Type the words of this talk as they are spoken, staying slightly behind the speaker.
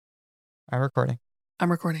I'm recording. I'm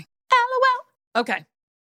recording. LOL. Okay.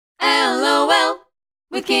 LOL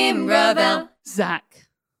with Kim Gravel. Zach,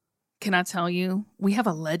 can I tell you, we have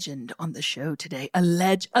a legend on the show today. A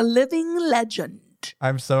living legend.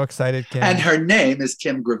 I'm so excited, Kim. And her name is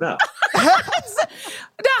Kim Gravel. Now,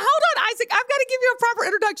 hold on, Isaac. I've got to give you a proper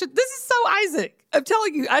introduction. This is so Isaac. I'm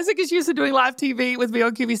telling you, Isaac is used to doing live TV with me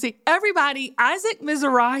on QVC. Everybody, Isaac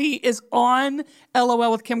Mizrahi is on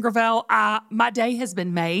LOL with Kim Gravel. My day has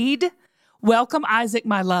been made. Welcome, Isaac,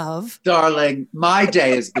 my love. Darling, my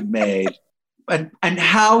day has been made. And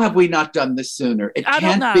how have we not done this sooner? It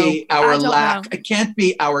can't be our lack. It can't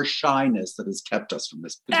be our shyness that has kept us from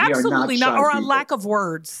this. Absolutely not. Or a lack of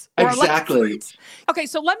words. Exactly. Okay,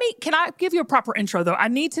 so can I give you a proper intro though? I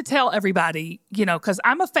need to tell everybody, because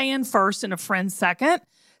I'm a fan first and a friend second.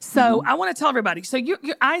 So I want to tell everybody. So you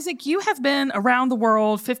Isaac, you have been around the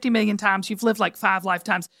world 50 million times. You've lived like 5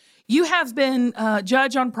 lifetimes. You have been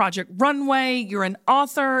judge on Project Runway. You're an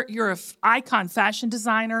author. You're an icon fashion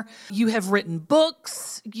designer. You have written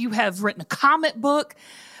books. You have written a comic book.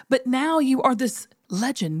 But now you are this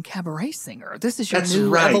legend cabaret singer. This is your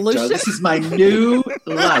new evolution. This is my new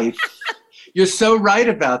life. You're so right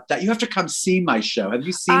about that. You have to come see my show. Have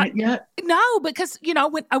you seen it yet? No, because,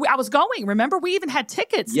 when I was going, remember, we even had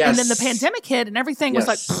tickets. Yes. And then the pandemic hit and everything was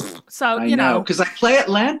like, so, I know. Because I play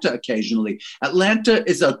Atlanta occasionally. Atlanta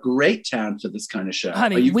is a great town for this kind of show.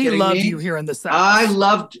 Honey, we love you here in the South. I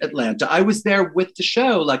loved Atlanta. I was there with the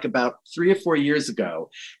show like about 3 or 4 years ago.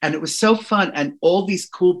 And it was so fun. And all these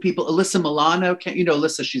cool people, Alyssa Milano,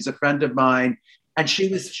 Alyssa, she's a friend of mine. And she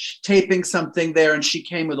was taping something there, and she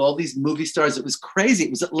came with all these movie stars. It was crazy. It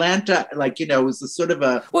was Atlanta, it was a sort of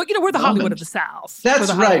a we're the Hollywood of the South.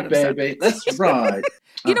 That's right, baby. That's right.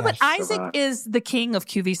 But Isaac is the king of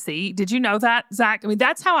QVC. Did you know that, Zach? I mean,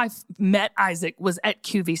 that's how I met Isaac, was at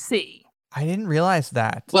QVC. I didn't realize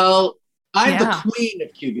that. Well, I'm the queen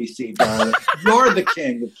of QVC, darling. You're the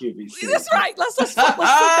king of QVC. That's right. Let's flip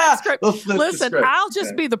that script. Listen, I'll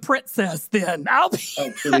just be the princess then. I'll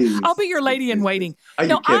be your lady in waiting.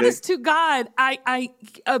 No, honest to God, I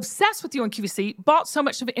obsessed with you on QVC, bought so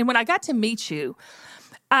much of it. And when I got to meet you,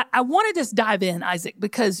 I want to just dive in, Isaac,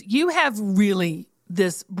 because you have really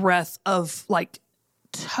this breadth of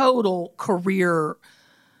total career,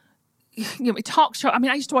 talk show. I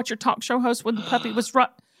mean, I used to watch your talk show host when the puppy was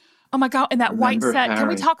oh my God, and that white set. Harry. Can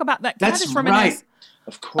we talk about that? Can I just reminisce? Right.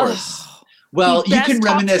 Of course. Well, you can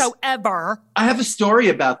reminisce. Talk show ever. I have a story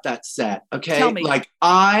about that set. Okay. Tell me.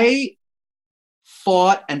 I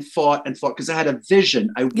fought because I had a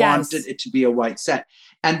vision. I wanted it to be a white set.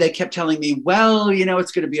 And they kept telling me, well,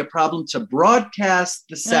 it's going to be a problem to broadcast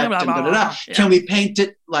the set. Blah, blah, blah, blah. Yeah. Can we paint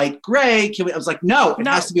it like gray? I was like, no, it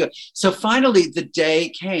has to be. So finally, the day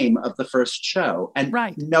came of the first show, and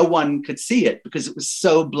no one could see it because it was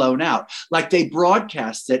so blown out. They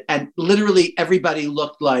broadcast it, and literally everybody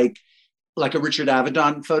looked like a Richard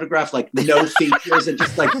Avedon photograph, no features and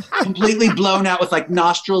just completely blown out with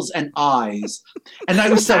nostrils and eyes. And I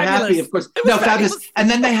was so happy, of course. Fabulous. And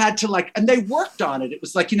then they had to and they worked on it. It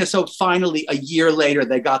was so finally a year later,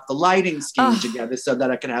 they got the lighting scheme together so that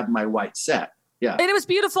I could have my white set. Yeah. And it was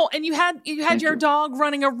beautiful. And you had your dog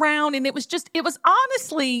running around, and it was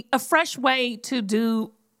honestly a fresh way to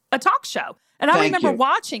do a talk show. And I remember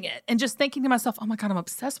watching it and just thinking to myself, oh my God, I'm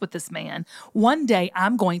obsessed with this man. One day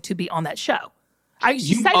I'm going to be on that show. I used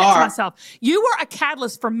to say that to myself. You were a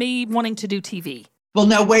catalyst for me wanting to do TV. Well,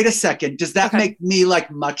 now, wait a second. Does that make me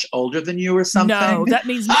much older than you or something? No, that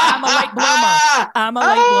means I'm a late bloomer. I'm a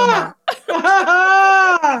late bloomer.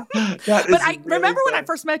 But I remember when I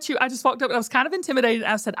first met you, I just walked up and I was kind of intimidated.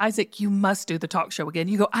 I said, Isaac, you must do the talk show again.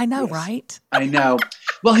 You go, I know, right? I know.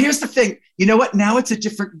 Well, here's the thing. You know what? Now it's a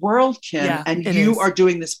different world, Kim, and you are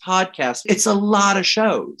doing this podcast. It's a lot of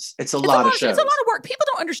shows. It's a lot of shows. It's a lot of work. People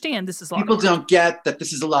don't understand this is a lot of work. People don't get that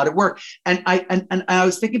this is a lot of work. And I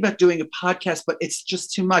was thinking about doing a podcast, but it's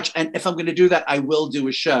just too much. And if I'm going to do that, I will do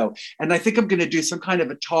a show. And I think I'm going to do some kind of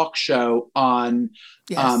a talk show on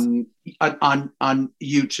YouTube.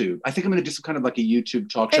 I think I'm going to do some kind of a YouTube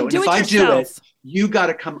talk show. And if I do it, you got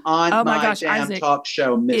to come on my damn Isaac, talk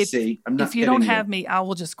show, Missy. If you don't have me, I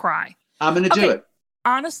will just cry. I'm going to do it.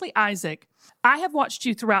 Honestly, Isaac, I have watched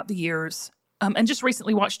you throughout the years, and just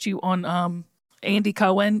recently watched you on Andy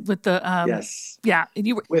Cohen with the and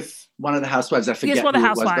you were with one of the housewives. I forget one of the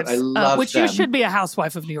housewives, who it was, but I love which them. You should be a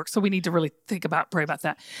housewife of New York, so we need to really pray about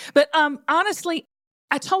that. But honestly,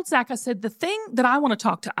 I told Zach, I said, the thing that I want to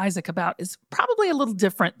talk to Isaac about is probably a little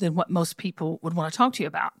different than what most people would want to talk to you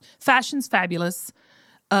about. Fashion's fabulous.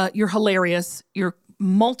 You're hilarious. You're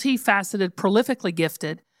multifaceted, prolifically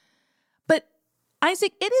gifted. But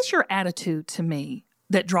Isaac, it is your attitude to me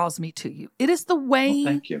that draws me to you. It is the way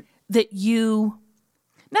thank you. that you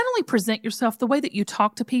not only present yourself, the way that you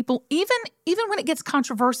talk to people, even when it gets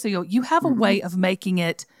controversial, you have a way of making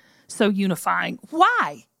it so unifying.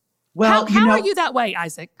 Why? Well, how are you that way,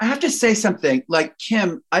 Isaac? I have to say something. Like,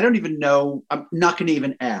 Kim, I don't even know. I'm not going to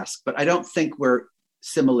even ask, but I don't think we're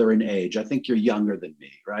similar in age. I think you're younger than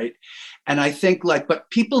me, right? And I think but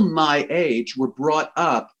people my age were brought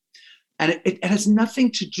up, and it has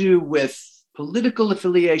nothing to do with political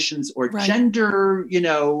affiliations or gender,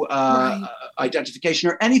 identification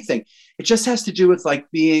or anything. It just has to do with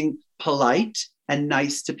being polite and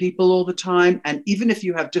nice to people all the time. And even if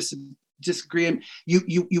you have disagreement,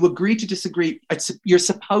 you agree to disagree. You're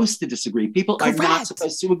supposed to disagree. People are not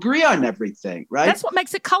supposed to agree on everything, right? That's what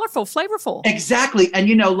makes it colorful, flavorful. Exactly. And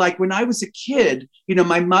when I was a kid,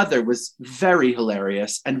 my mother was very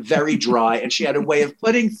hilarious and very dry, and she had a way of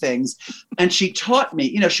putting things. And she taught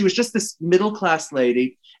me, she was just this middle-class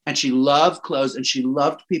lady, and she loved clothes and she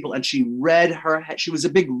loved people, and she read she was a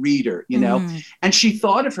big reader, and she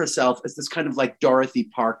thought of herself as this kind of Dorothy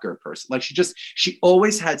Parker person. She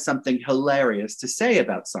always had something hilarious to say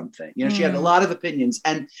about something. She had a lot of opinions,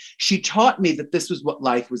 and she taught me that this was what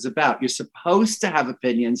life was about. You're supposed to have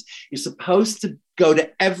opinions. You're supposed to go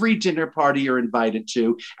to every dinner party you're invited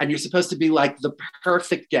to, and you're supposed to be the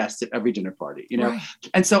perfect guest at every dinner party, Right.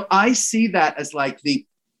 And so I see that as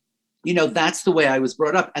that's the way I was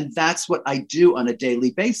brought up. And that's what I do on a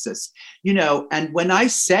daily basis, and when I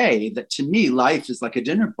say that to me, life is like a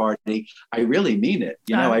dinner party, I really mean it.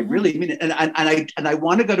 I really mean it. And I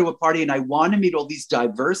want to go to a party, and I want to meet all these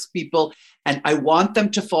diverse people, and I want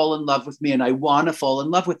them to fall in love with me, and I want to fall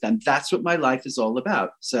in love with them. That's what my life is all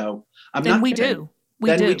about. So we do.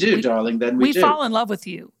 We do, darling. Then we do. We fall in love with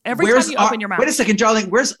you every time you open your mouth. Wait a second, darling.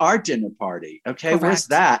 Where's our dinner party? Okay, Correct. Where's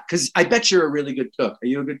that? Because I bet you're a really good cook. Are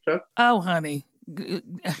you a good cook? Oh, honey.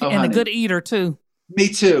 A good eater, too. Me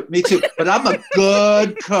too. But I'm a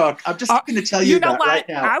good cook. I'm just going to tell you that right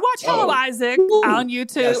now. I watch Hello Isaac on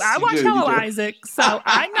YouTube. Yes, I watch Hello Isaac. So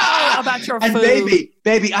I know about your food. And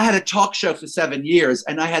baby, I had a talk show for 7 years,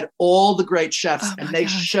 and I had all the great chefs, and they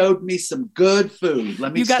showed me some good food.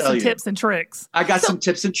 Let me tell you. You got some tips and tricks. I got some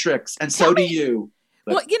tips and tricks, and so do you.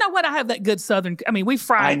 But, well, you know what? I have that good Southern. we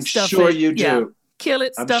fry stuff. I'm sure you do. Yeah. Kill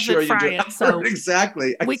it, stuff it, fry it. So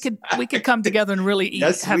exactly. We could come together and really eat,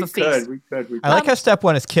 have a feast. We could. I like how step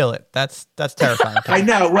one is kill it. That's terrifying. I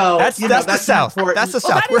know. Well, that's the South. Important. That's the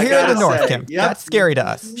South. We're here in the North, Kim. Yep. That's scary to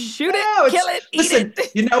us. Shoot it, kill it, listen, eat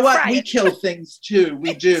it. You know what? We kill things too.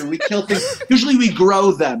 We do. We kill things. Usually we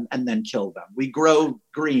grow them and then kill them. We grow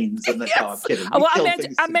greens and then I'm kidding.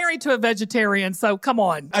 I'm married to a vegetarian, so come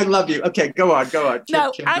on. I love you. Okay, go on.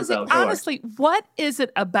 No, Isaac, honestly, what is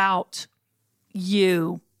it about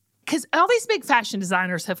you? Because all these big fashion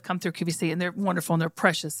designers have come through QVC, and they're wonderful, and they're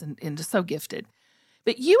precious, and just so gifted.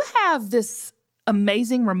 But you have this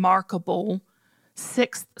amazing, remarkable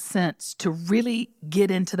sixth sense to really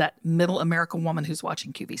get into that middle American woman who's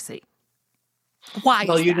watching QVC. Why?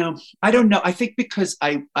 Well, I don't know. I think because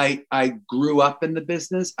I grew up in the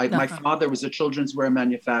business. My father was a children's wear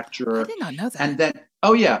manufacturer. I did not know that. And then,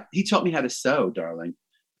 he taught me how to sew, darling.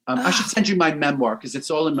 I should send you my memoir, because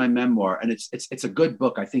it's all in my memoir, and it's a good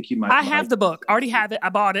book. I think you might. I have the book. I already have it. I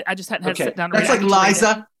bought it. I just hadn't had to sit down and read it. That's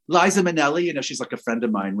like Liza Minnelli. She's like a friend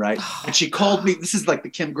of mine, right? And she called me. This is like the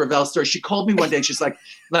Kim Gravel story. She called me one day. And she's like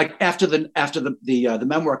after the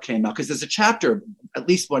memoir came out, because there's a chapter, at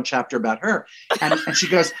least one chapter about her, and she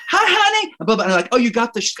goes, "Hi, honey," and I'm like, "Oh, you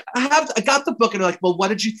got this?" I got the book, and I'm like, "Well, what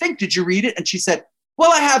did you think? Did you read it?" And she said,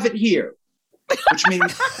 "Well, I have it here." Which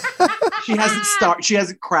means she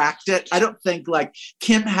hasn't cracked it. I don't think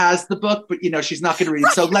Kim has the book, but she's not going to read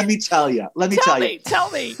it. So let me tell you. Tell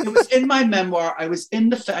me. It was in my memoir. I was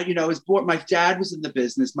in I was born. My dad was in the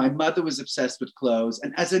business. My mother was obsessed with clothes.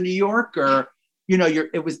 And as a New Yorker,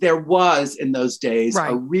 there was in those days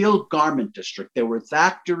a real garment district. There were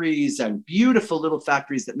factories and beautiful little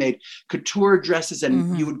factories that made couture dresses.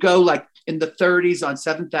 And you would go in the 30s on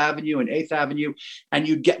 7th Avenue and 8th Avenue, and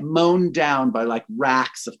you'd get mown down by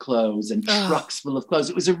racks of clothes and trucks full of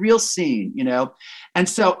clothes. It was a real scene, And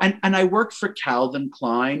so, and I worked for Calvin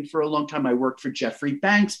Klein for a long time. I worked for Jeffrey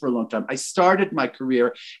Banks for a long time. I started my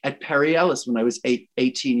career at Perry Ellis when I was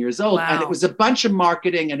 18 years old. Wow. And it was a bunch of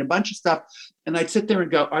marketing and a bunch of stuff. And I'd sit there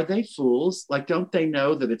and go, are they fools? Don't they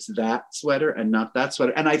know that it's that sweater and not that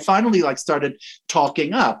sweater? And I finally started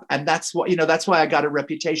talking up. And that's why I got a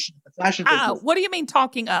reputation in the fashion business. What do you mean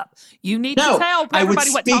talking up? You need to tell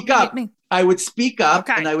everybody what talking up means. I would speak up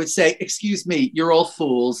and I would say, excuse me, you're all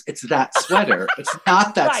fools. It's that sweater. It's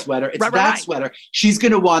not that sweater. It's that sweater. She's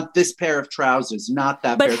going to want this pair of trousers, not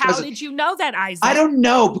that pair of trousers. But how did you know that, Isaac? I don't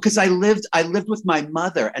know, because I lived with my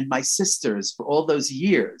mother and my sisters for all those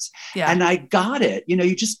years. Yeah. And I got it. You know,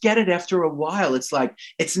 you just get it after a while. It's like,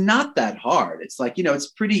 it's not that hard. It's like, you know, it's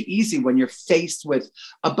pretty easy when you're faced with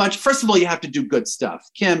a bunch. First of all, you have to do good stuff.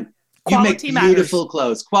 Kim, Quality you make beautiful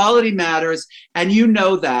clothes. Quality matters. And you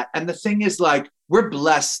know that. And the thing is, like, we're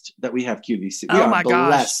blessed that we have QVC. We are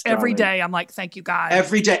blessed. Every day I'm like, thank you, God.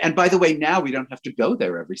 Every day. And by the way, now we don't have to go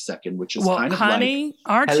there every second, which is kind of honey, like,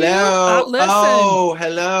 aren't hello? you? Listen. Oh,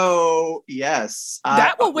 hello. Yes.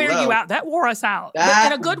 That will wear you out. That wore us out. But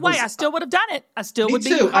in a good way. I still would have done it. I still would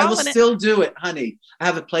be. Me too. I will still do it, honey. I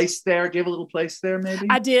have a place there. Do you have a little place there, maybe?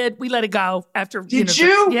 I did. We let it go after. Did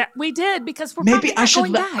you? Yeah, we did, because we're maybe I should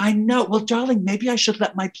going back. I know. Well, darling, maybe I should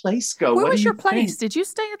let my place go. Where was your place? Did you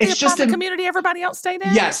stay at the apartment community everybody else stayed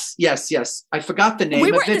in? Yes. I forgot the name of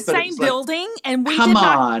it. We were in the same building, and we did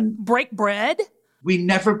not break bread. We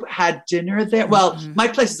never had dinner there. Well, my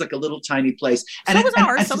place is like a little tiny place, and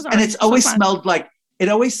it's always smelled like. It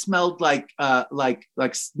always smelled like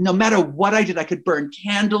no matter what I did, I could burn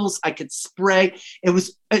candles, I could spray.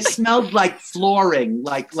 It smelled like flooring,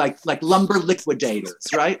 like lumber liquidators,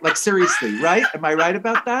 right? Like seriously, right? Am I right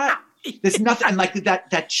about that? There's nothing, and like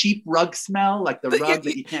that cheap rug smell, like the rug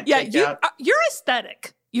that you can't take out. You're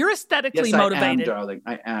aesthetic. You're aesthetically motivated. Yes, I am, darling.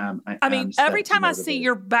 I am. I mean, every time I see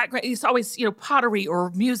your background, it's always, pottery or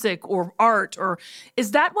music or art, or is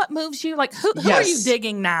that what moves you? Like, who are you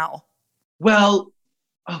digging now? Well,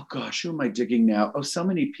 oh gosh, who am I digging now? Oh, so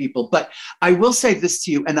many people. But I will say this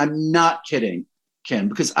to you, and I'm not kidding, Kim,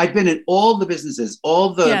 because I've been in all the businesses,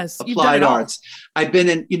 all the applied arts. I've been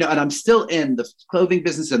in, and I'm still in the clothing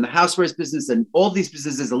business and the housewares business and all these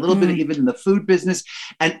businesses, a little bit even in the food business.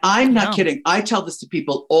 And I'm not kidding. I tell this to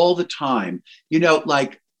people all the time,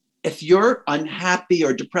 like if you're unhappy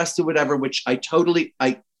or depressed or whatever, which I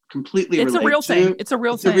completely relate to. It's a real thing. It's a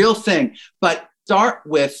real thing. But start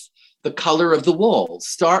with the color of the walls.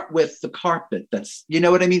 Start with the carpet. That's, you know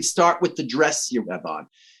what I mean? Start with the dress you have on.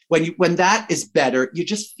 When that is better, you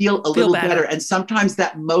just feel a little better. And sometimes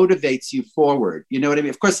that motivates you forward. You know what I mean?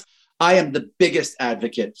 Of course, I am the biggest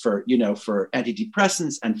advocate for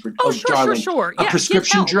antidepressants and for, darling, a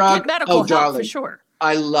prescription drug. Medical help, for sure.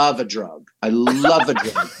 I love a drug. I love a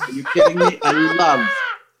drug. Are you kidding me? I love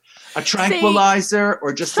a tranquilizer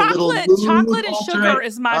or just a little chocolate and sugar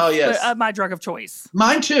is my drug of choice.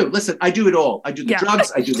 Mine too. Listen, I do it all. I do the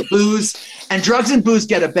drugs, I do the booze, and drugs and booze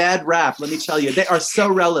get a bad rap. Let me tell you, they are so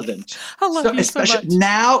relevant. I love you so much.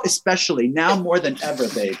 Especially now more than ever,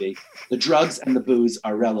 baby. The drugs and the booze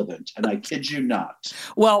are relevant, and I kid you not.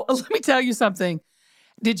 Well, let me tell you something.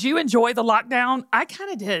 Did you enjoy the lockdown? I kind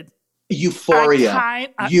of did. Euphoria. My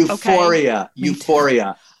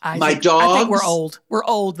dogs. I think we're old. We're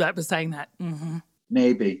old that was saying that. Mm-hmm.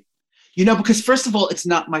 Maybe. Because first of all, it's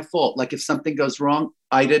not my fault. Like if something goes wrong,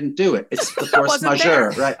 I didn't do it. It's the force majeure,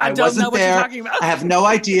 right? I wasn't there. I have no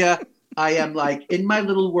idea. I am like in my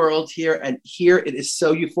little world here, and here it is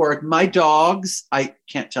so euphoric. My dogs, I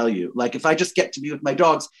can't tell you. Like if I just get to be with my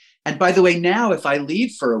dogs, and by the way, now if I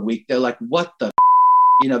leave for a week, they're like, "What the?"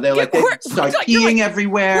 They're like, they start peeing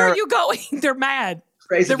everywhere. Where are you going? They're mad.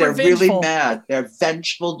 Crazy. They're really mad. They're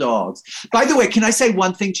vengeful dogs. By the way, can I say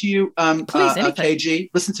one thing to you, Please,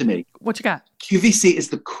 KG? Listen to me. What you got? QVC is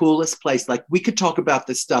the coolest place. Like we could talk about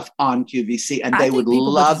this stuff on QVC and they would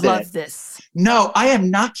love this. No, I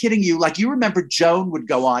am not kidding you. Like you remember Joan would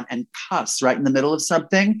go on and cuss right in the middle of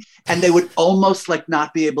something and they would almost like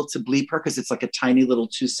not be able to bleep her because it's like a tiny little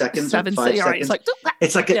 2 seconds or 5 seconds.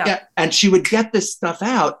 It's like and she would get this stuff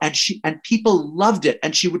out and people loved it.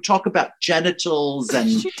 And she would talk about genitals and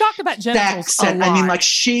she talked about genitals sex. And I mean, like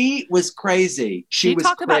she was crazy. She was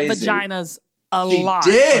talked crazy. about vaginas a lot.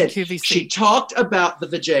 She did. On QVC. She talked about the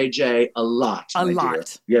vajayjay a lot. Dear.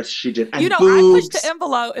 Yes, she did. And boobs. I pushed the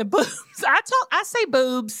envelope and boobs. I say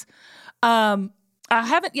boobs. I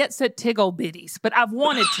haven't yet said tiggle bitties, but I've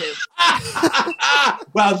wanted to.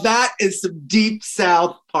 Well, that is some deep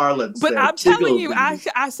South parlance. But I'm telling you,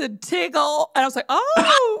 I said tiggle, and I was like,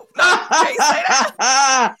 oh, no, can't say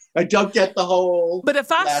that. I don't get the whole. But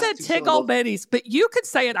if I said tiggle bitties, but you could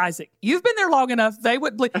say it, Isaac. You've been there long enough; they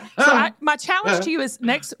would believe. So my challenge to you is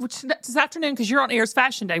this afternoon, because you're on air's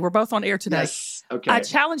Fashion Day. We're both on air today. Yes. Okay. I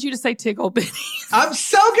challenge you to say tiggle bitties. I'm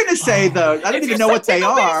so gonna say though. I don't even know what they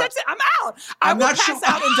are. Bitties, I'm out. I'm not pass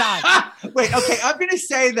out and die. Wait. Okay. I'm gonna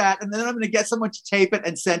say that, and then I'm gonna get someone to tape it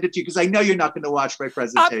and send it to you because I know you're not gonna watch my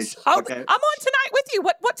presentation. presentation. I'm on tonight with you.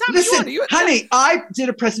 What time Listen, are you on? Honey, I did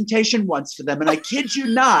a presentation once for them, and I kid you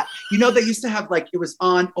not. You know, they used to have it was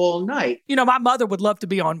on all night. You know, my mother would love to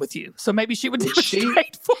be on with you, so maybe she would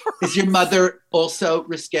demonstrate for us. Is your mother also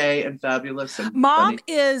risque and fabulous? And Mom funny?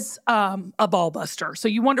 is a ball buster, so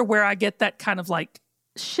you wonder where I get that kind of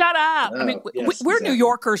shut up. I mean, we're exactly. New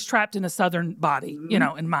Yorkers trapped in a Southern body,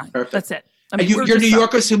 in mind. Perfect. That's it. I mean, you're New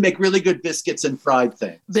Yorkers who make really good biscuits and fried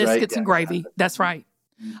things. Biscuits right? and gravy. That's right.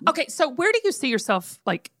 Mm-hmm. Okay, so where do you see yourself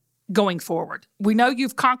going forward? We know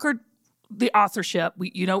you've conquered the authorship.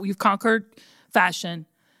 You've conquered fashion.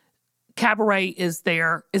 Cabaret is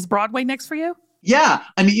there. Is Broadway next for you? Yeah.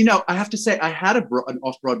 I mean, I have to say, I had an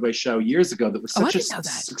off-Broadway show years ago that was such a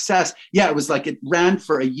success. Yeah, it was it ran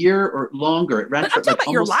for a year or longer. It ran for I'm talking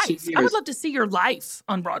about your almost life. 2 years. I would love to see your life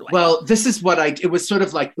on Broadway. Well, this is what it was sort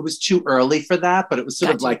of it was too early for that, but it was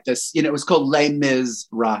sort of like this, it was called Les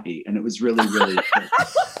Mizrahi, and it was really, really good. Oh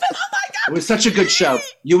my God. It was such a good show.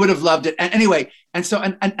 You would have loved it. And anyway, and so,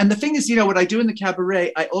 and the thing is, what I do in the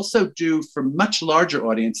cabaret, I also do for much larger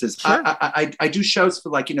audiences. Sure. I do shows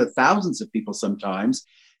for thousands of people sometimes,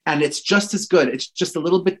 and it's just as good. It's just a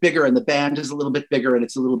little bit bigger, and the band is a little bit bigger, and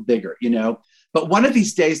it's a little bigger, But one of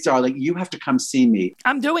these days, darling, you have to come see me.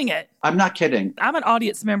 I'm doing it. I'm not kidding. I'm an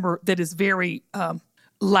audience member that is very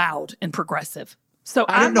loud and progressive. So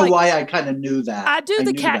I don't know why I kind of knew that. I do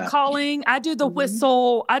the cat calling. I do the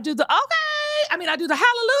whistle. I do the okay. I mean, I do the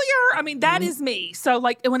hallelujah. I mean, that is me. So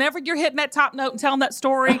whenever you're hitting that top note and telling that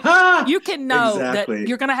story, you can know that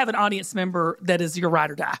you're going to have an audience member that is your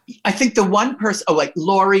ride or die. I think the one person,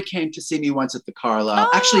 Lori came to see me once at the Carlisle.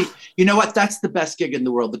 Oh. Actually, you know what? That's the best gig in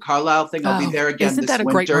the world. The Carlisle thing. I'll be there again this winter. Isn't that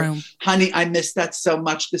a great room? Honey, I missed that so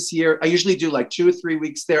much this year. I usually do 2 or 3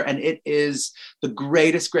 weeks there, and it is the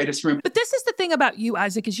greatest room. But this is the thing about you,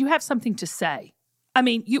 Isaac, is you have something to say. I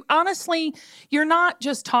mean, you're not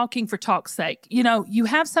just talking for talk's sake. You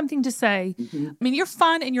have something to say. Mm-hmm. I mean, you're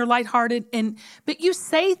fun and you're lighthearted, but you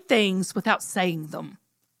say things without saying them.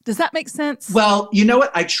 Does that make sense? Well, you know what?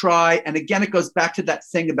 I try. And again, it goes back to that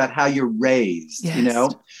thing about how you're raised,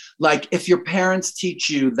 yes. If your parents teach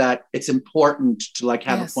you that it's important to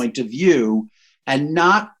have a point of view and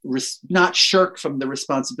not shirk from the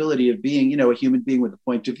responsibility of being, a human being with a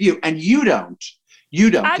point of view. And you don't.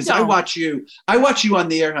 Because I watch you on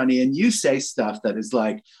the air, honey, and you say stuff that is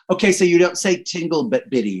okay, so you don't say tingle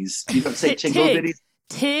bitties. You don't say tingle bitties.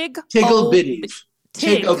 Tiggle bitties.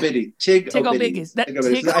 Tiggle bitties. Tiggle bitties.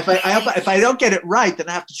 If I don't get it right, then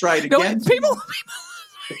I have to try it again. People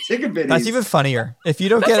That's even funnier. If you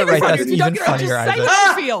don't get it right, that's even funnier.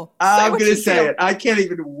 I'm going to say it. I can't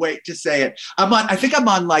even wait to say it. I think I'm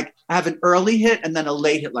on I have an early hit and then a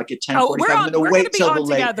late hit, at 10:45. I'm going to wait till the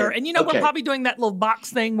late together. Hit. And we're probably doing that little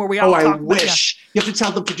box thing where we all talk. I wish. You have to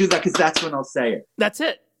tell them to do that because that's when I'll say it. That's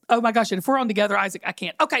it. Oh my gosh. And if we're on together, Isaac, I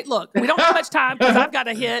can't. Okay, look, we don't have much time because I've got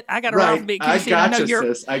a hit. I got to run off beat. I got you,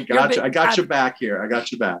 sis. I got you. I got your back here. I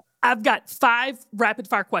got your back. I've got 5 rapid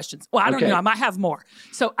fire questions. Well, I don't know. I might have more.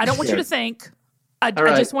 So I don't want you to think. I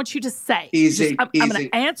just want you to say. Easy. I'm going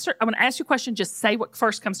to answer. I'm going to ask you a question. Just say what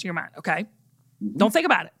first comes to your mind. Okay. Mm-hmm. Don't think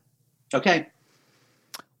about it. Okay.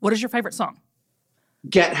 What is your favorite song?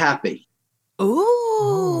 Get Happy.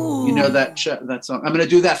 Ooh. You know that song. I'm going to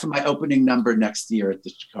do that for my opening number next year at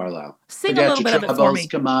the Carlisle. Sing a little bit of it for me.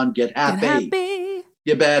 Come on, get happy. Get happy.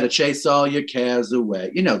 You better chase all your cares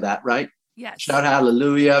away. You know that, right? Yes. Shout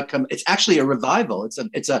hallelujah. Come. It's actually a revival.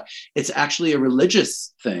 It's actually a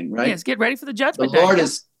religious thing, right? Yes. Get ready for the judgment. The Lord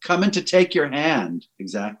is coming to take your hand.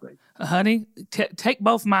 Exactly. Honey, take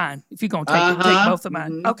both mine. If you're going to take both of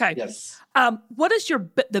mine. Mm-hmm. Okay. Yes. What is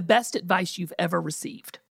the best advice you've ever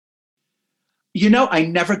received? I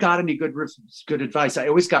never got any good advice. I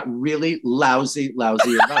always got really lousy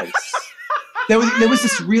advice. There was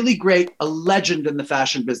this really a legend in the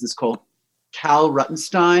fashion business called Cal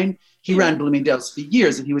Ruttenstein. He ran Bloomingdale's for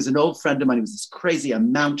years, and he was an old friend of mine. He was a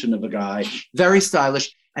mountain of a guy, very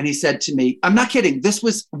stylish. And he said to me, I'm not kidding. This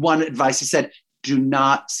was one advice. He said, do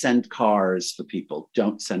not send cars for people.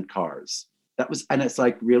 Don't send cars. And it's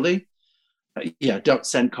really? Yeah, don't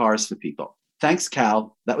send cars for people. Thanks,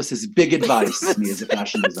 Cal. That was his big advice to me as a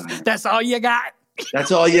fashion designer. That's all you got?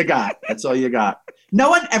 That's all you got. That's all you got. No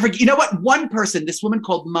one ever, one person, this woman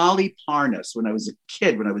called Molly Parnas, when I was a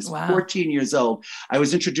kid, when I was 14 years old, I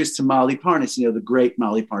was introduced to Molly Parnas, the great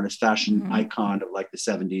Molly Parnas fashion icon of the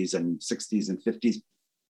 70s and 60s and 50s.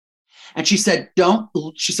 And she said,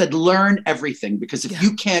 learn everything, because if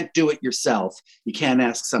you can't do it yourself, you can't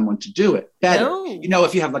ask someone to do it better. No. You know,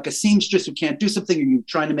 if you have like a seamstress who can't do something, or you're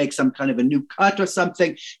trying to make some kind of a new cut or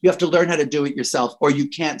something, you have to learn how to do it yourself, or you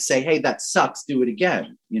can't say, hey, that sucks, do it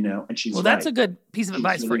again, you know? And she's that's a good piece of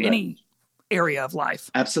advice for any area of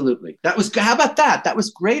life. Absolutely. How about that? That was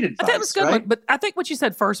great advice. That was good, right? But I think what you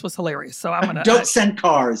said first was hilarious. So I'm gonna don't send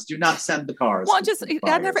cars. Do not send the cars. Well,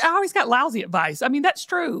 I always got lousy advice. I mean, that's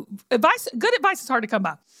true. Good advice is hard to come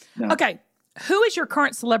by. No. Okay, who is your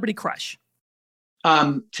current celebrity crush?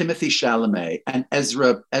 Timothy Chalamet and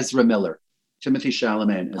Ezra Miller. Timothy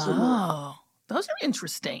Chalamet and Ezra Miller. Oh, those are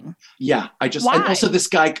interesting. Yeah, Why? And also this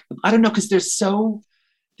guy. I don't know, because they're so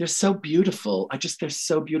beautiful. They're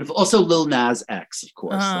so beautiful. Also, Lil Nas X, of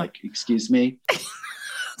course. Like, excuse me.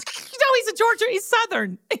 He's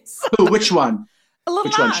Southern. Who? Which one? Lil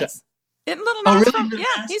Nas. One? Isn't Lil Nas really? from?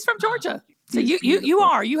 Yeah, he's from Georgia. So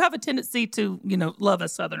you have a tendency to, love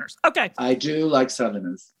us Southerners. Okay. I do like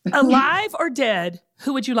Southerners. Alive or dead,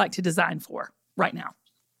 who would you like to design for right now?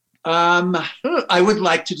 I would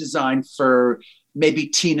like to design for maybe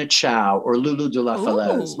Tina Chow or Lulu de la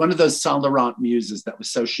Falaise, one of those Saint Laurent muses that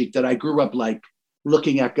was so chic that I grew up like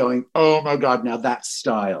looking at going, oh my God, now that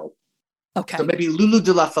style. Okay. So maybe Lulu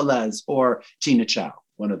de la Falaise or Tina Chow,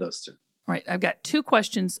 one of those two. All right. I've got two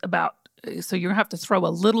questions so you're going to have to throw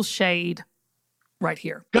a little shade right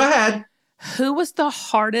here. Go ahead. Who was the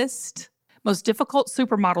hardest, most difficult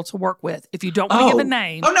supermodel to work with? If you don't want to give a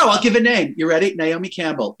name. Oh, no, I'll give a name. You ready? Naomi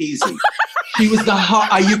Campbell. Easy. She was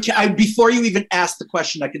before you even ask the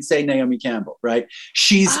question, I can say Naomi Campbell, right?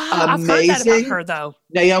 She's amazing. I've heard that about her, though.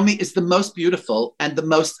 Naomi is the most beautiful and the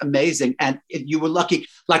most amazing. And you were lucky.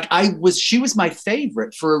 Like she was my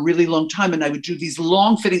favorite for a really long time. And I would do these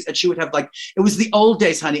long fittings, and she would have it was the old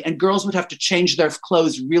days, honey. And girls would have to change their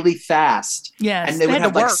clothes really fast. Yes. And they would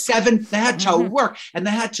have they had to work, and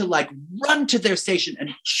they had to run to their station and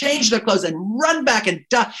change their clothes and run back and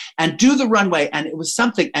do the runway. And it was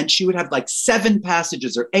something. And she would have 7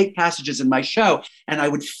 passages or 8 passages in my show. And I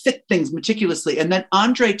would fit things meticulously. And then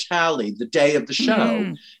Andre Talley, the day of the show,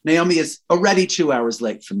 Naomi is already 2 hours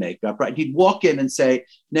late for makeup, right? He'd walk in and say,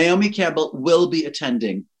 Naomi Campbell will be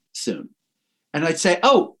attending soon. And I'd say,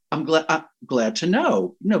 oh, I'm glad to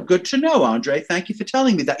know. Good to know, Andre. Thank you for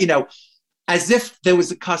telling me that. As if there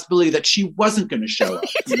was a possibility that she wasn't going to show up,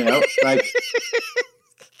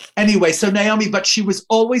 Anyway, so Naomi, but she was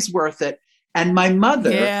always worth it. And my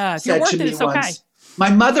mother said to me once, my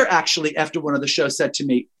mother actually, after one of the shows, said to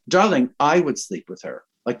me, darling, I would sleep with her.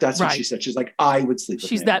 That's what she said. She's like, I would sleep with her.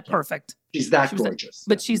 She's that perfect. She's that gorgeous.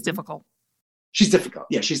 But she's difficult. She's difficult.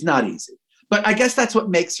 Yeah, she's not easy. But I guess that's what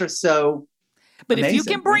makes her so amazing. If you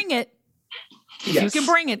can bring it,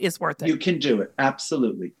 it's worth it. You can do it.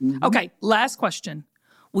 Absolutely. Mm-hmm. Okay, last question.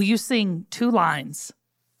 Will you sing 2 lines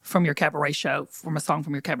from your cabaret show, from a song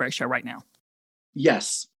from your cabaret show right now?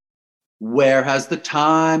 Yes. Where has the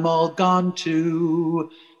time all gone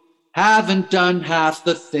to? Haven't done half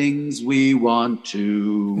the things we want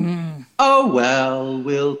to. Oh, well,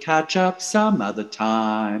 we'll catch up some other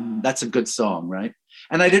time. That's a good song, right?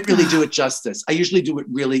 And I didn't really do it justice. I usually do a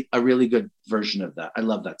really good version of that. I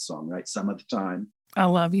love that song, right? Some other time. I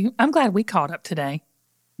love you. I'm glad we caught up today.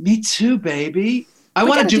 Me too, baby. I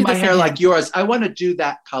want to do my hair like yours. I want to do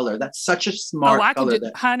that color. That's such a smart color.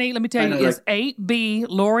 Honey, let me tell you, it's 8B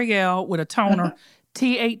L'Oreal with a toner.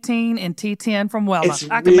 T18 and T10 from Wella. It's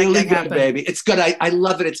really good, baby. It's good. I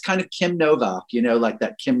love it. It's kind of Kim Novak, like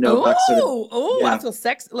that Kim Novak sort of. I feel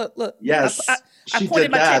sexy. Look. Yes. I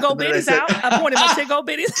pointed my Tiggle Bitties out. I pointed my Tiggle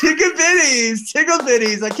Bitties. Tiggle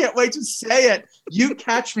Bitties. I can't wait to say it. You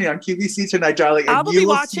catch me on QVC tonight, darling. I will be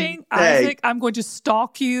watching. Isaac, I'm going to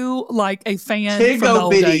stalk you like a fan. Tiggle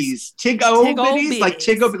Bitties. Tiggle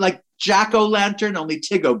Bitties. Like Jack-o'-lantern, only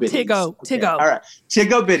Tiggo Bitties. Tiggo. All right.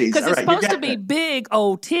 Tiggo Bitties. Because it's supposed to be big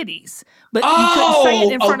old titties, but you couldn't say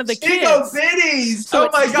it in front of the kids. Tiggo Bitties. So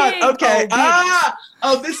my God. Okay.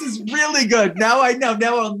 This is really good. Now I know.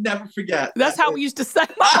 Now I'll never forget. That's how we used to say.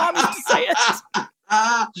 My mom used to say it.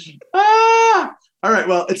 All right.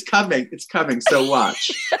 Well, it's coming. So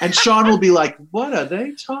watch. And Sean will be like, what are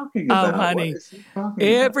they talking about? Oh, honey.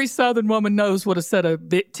 Every Southern woman knows what a set of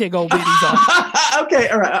tig old bitties are. Okay.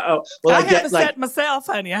 All right. Uh-oh. Well, I have a set myself,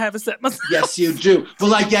 honey. I have a set myself. Yes, you do.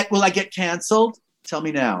 Will I get canceled? Tell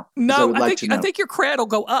me now. No, I think your cred will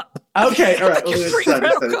go up. Okay. All right.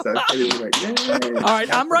 All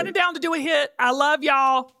right. I'm running down to do a hit. I love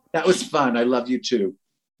y'all. That was fun. I love you too.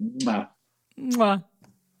 Mwah. Mwah.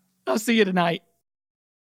 I'll see you tonight.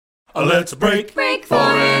 Let's break for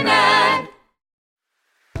an ad.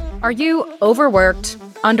 Are you overworked,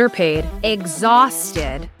 underpaid,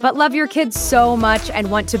 exhausted, but love your kids so much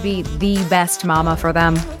and want to be the best mama for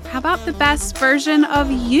them? How about the best version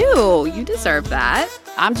of you? You deserve that.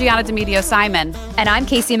 I'm Gianna D'Amedio Simon. And I'm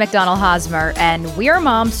Casey McDonald-Hosmer, and we are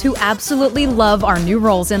moms who absolutely love our new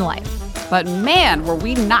roles in life. But man, were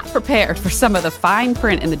we not prepared for some of the fine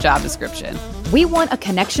print in the job description. We want a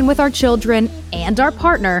connection with our children and our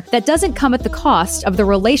partner that doesn't come at the cost of the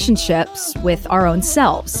relationships with our own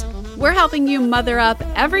selves. We're helping you mother up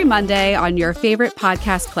every Monday on your favorite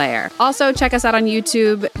podcast player. Also, check us out on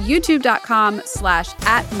YouTube,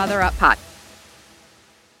 youtube.com/@motheruppod.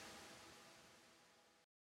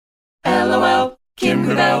 LOL, Kim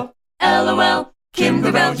Gravel. LOL, Kim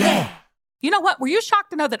Gravel, yeah. You know what? Were you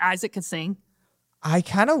shocked to know that Isaac could sing? I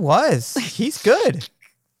kind of was. He's good.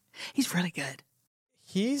 He's really good.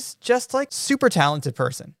 He's just like super talented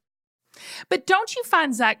person. But don't you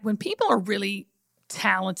find, Zach, when people are really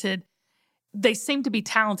talented, they seem to be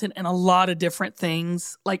talented in a lot of different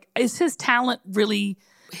things. Like, is his talent really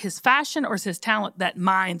his fashion, or is his talent that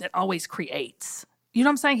mind that always creates? You know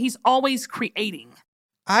what I'm saying? He's always creating.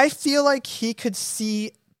 I feel like he could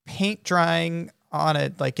see paint drying on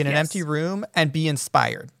it, like in an empty room, and be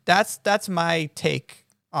inspired. That's my take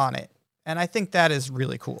on it. And I think that is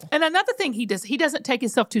really cool. And another thing he doesn't take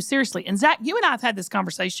himself too seriously. And Zach, you and I have had this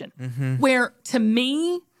conversation where, to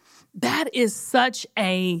me, that is such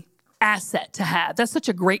a asset to have. That's such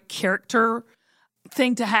a great character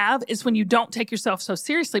thing to have, is when you don't take yourself so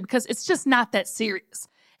seriously, because it's just not that serious.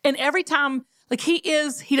 And every time, like, he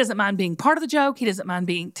doesn't mind being part of the joke. He doesn't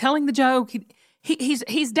mind telling the joke.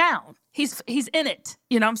 He's down. He's in it.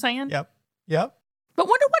 You know what I'm saying? Yep. But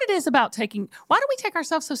wonder what it is about why do we take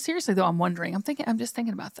ourselves so seriously, though? I'm wondering. I'm just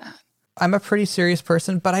thinking about that. I'm a pretty serious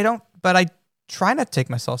person, but I try not to take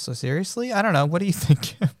myself so seriously. I don't know. What do you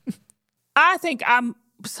think? I think I'm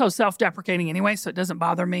so self-deprecating anyway, so it doesn't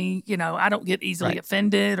bother me. You know, I don't get easily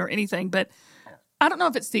offended or anything, but I don't know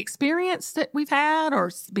if it's the experience that we've had or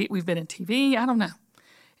we've been in TV. I don't know.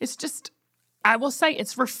 It's just, I will say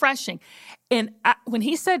it's refreshing. And when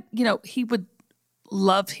he said, you know, he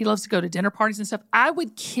loves to go to dinner parties and stuff, I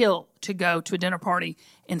would kill to go to a dinner party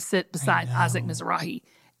and sit beside Isaac Mizrahi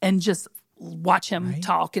and just watch him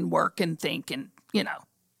talk and work and think and, you know,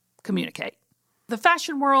 communicate. The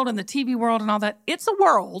fashion world and the TV world and all that, it's a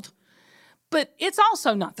world, but it's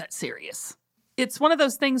also not that serious. It's one of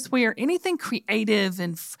those things where anything creative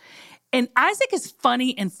and Isaac is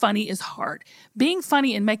funny, and funny is hard. Being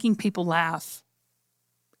funny and making people laugh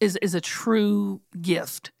is a true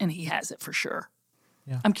gift, and he has it for sure.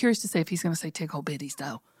 Yeah. I'm curious to see if he's going to say tickle bitties,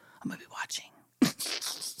 though. I'm going to be watching.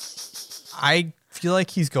 I feel like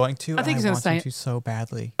he's going to. I think he's going to say it so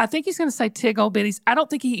badly. I think he's going to say tiggle bitties. I don't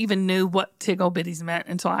think he even knew what tiggle bitties meant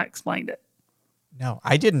until I explained it. No,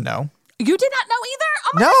 I didn't know. You did not know either?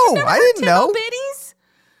 Oh my no, gosh, I didn't know. Tiggle bitties?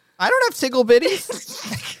 I don't have tiggle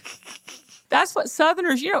bitties. That's what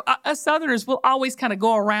Southerners, you know, us Southerners will always kind of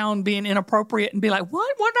go around being inappropriate and be like,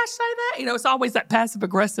 what? Why did I say that? You know, it's always that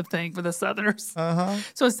passive-aggressive thing for the Southerners.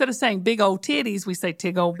 So instead of saying big old titties, we say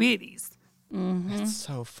tig old bitties. That's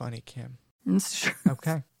so funny, Kim. It's true.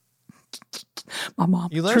 Okay. My mom.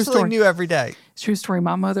 You learn something new every day. True story.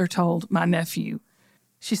 My mother told my nephew,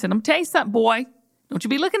 she said, I'm going to tell you something, boy. Don't you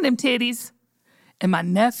be looking at them titties. And my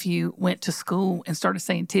nephew went to school and started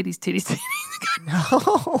saying titties, titties, titties.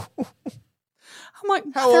 No. I'm like,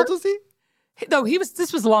 how old was he? No,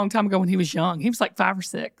 this was a long time ago when he was young. He was like 5 or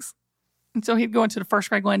 6. And so he'd go into the first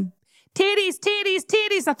grade going, titties, titties,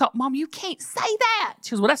 titties. I thought, Mom, you can't say that.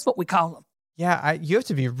 She goes, well, that's what we call them. Yeah, you have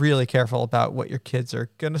to be really careful about what your kids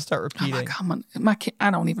are going to start repeating. Oh my kid,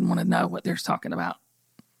 I don't even want to know what they're talking about.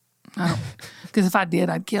 Because if I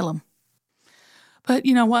did, I'd kill them. But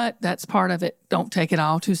you know what? That's part of it. Don't take it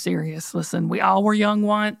all too serious. Listen, we all were young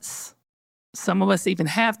once. Some of us even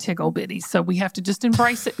have tickle bitties, so we have to just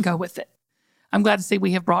embrace it and go with it. I'm glad to see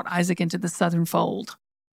we have brought Isaac into the Southern fold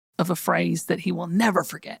of a phrase that he will never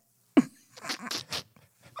forget.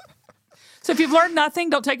 So if you've learned nothing,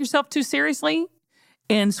 don't take yourself too seriously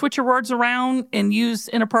and switch your words around and use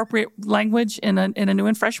inappropriate language in a new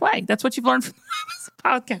and fresh way. That's what you've learned from this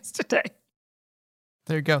podcast today.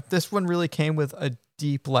 There you go. This one really came with a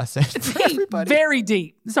deep lesson for everybody. Very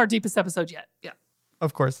deep. This is our deepest episode yet. Yeah.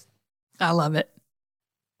 Of course. I love it.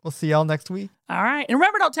 We'll see y'all next week. All right. And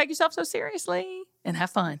remember, don't take yourself so seriously and have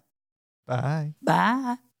fun. Bye.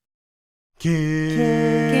 Bye. Kim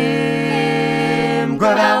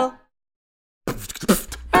Gravel.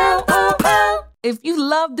 If you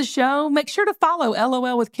love the show, make sure to follow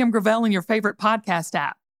LOL with Kim Gravel in your favorite podcast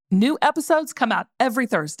app. New episodes come out every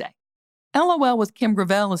Thursday. LOL with Kim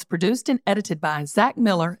Gravel is produced and edited by Zach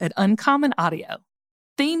Miller at Uncommon Audio.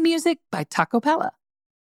 Theme music by Taco Pella.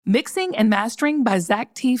 Mixing and mastering by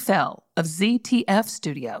Zach T. Fell of ZTF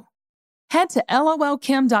Studio. Head to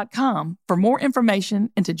lolkim.com for more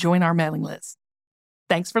information and to join our mailing list.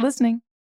 Thanks for listening.